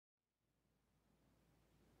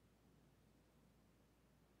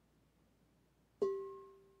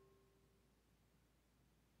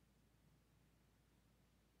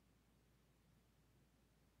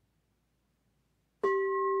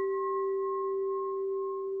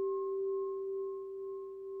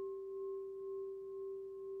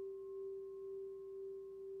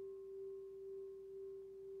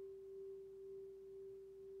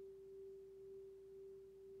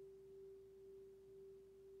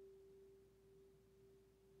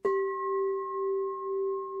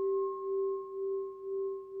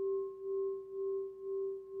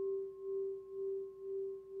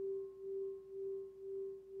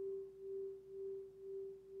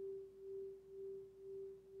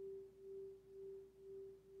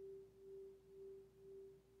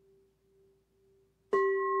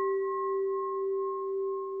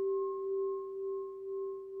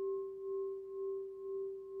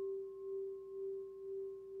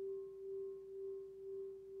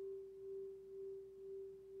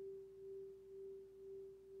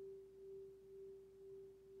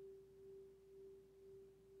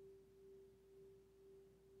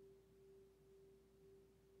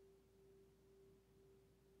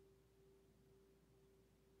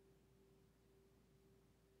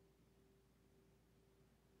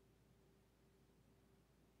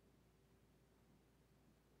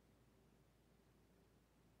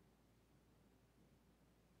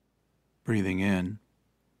Breathing in,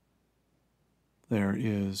 there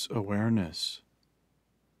is awareness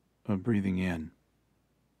of breathing in.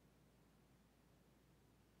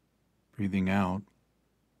 Breathing out,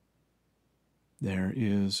 there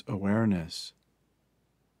is awareness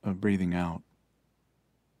of breathing out.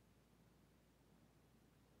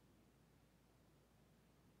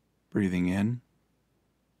 Breathing in,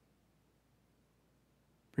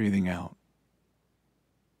 breathing out.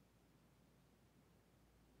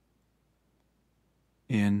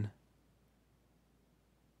 In,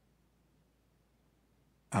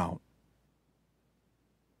 out.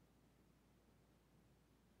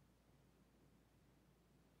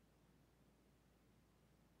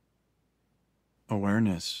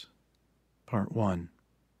 Awareness, Part 1.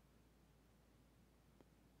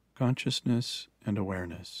 Consciousness and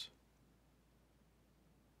awareness.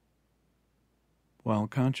 While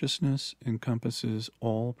consciousness encompasses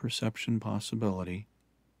all perception possibility,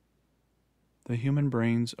 the human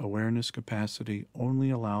brain's awareness capacity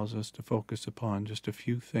only allows us to focus upon just a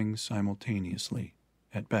few things simultaneously,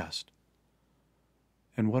 at best.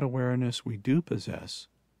 And what awareness we do possess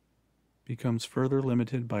becomes further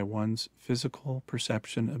limited by one's physical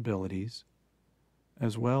perception abilities,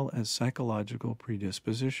 as well as psychological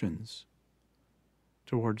predispositions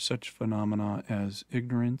towards such phenomena as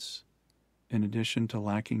ignorance, in addition to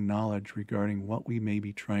lacking knowledge regarding what we may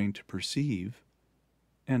be trying to perceive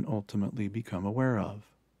and ultimately become aware of.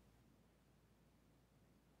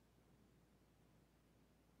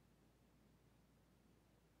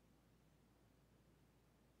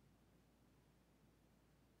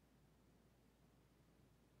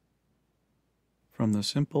 From the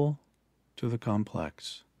simple to the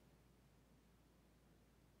complex.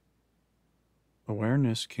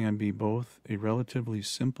 Awareness can be both a relatively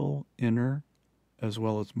simple inner as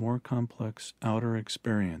well as more complex outer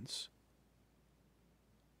experience.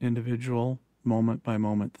 Individual,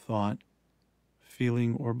 moment-by-moment thought,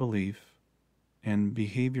 feeling or belief, and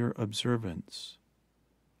behavior observance,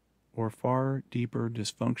 or far deeper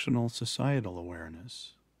dysfunctional societal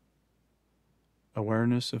awareness.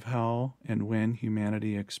 Awareness of how and when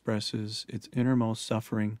humanity expresses its innermost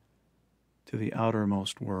suffering to the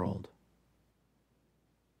outermost world.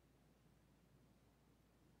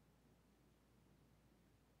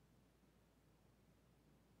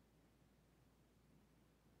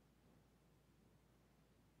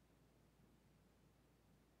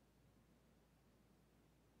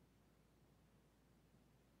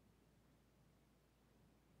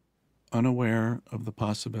 Unaware of the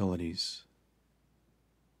possibilities.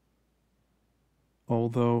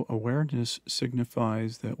 Although awareness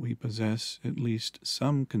signifies that we possess at least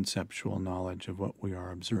some conceptual knowledge of what we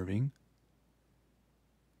are observing,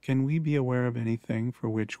 can we be aware of anything for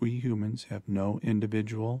which we humans have no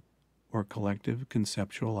individual or collective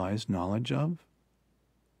conceptualized knowledge of?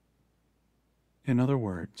 In other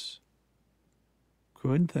words,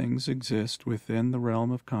 could things exist within the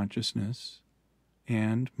realm of consciousness,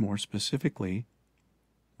 and, more specifically,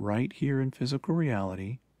 right here in physical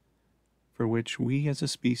reality, for which we as a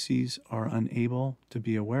species are unable to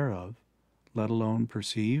be aware of, let alone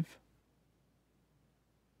perceive?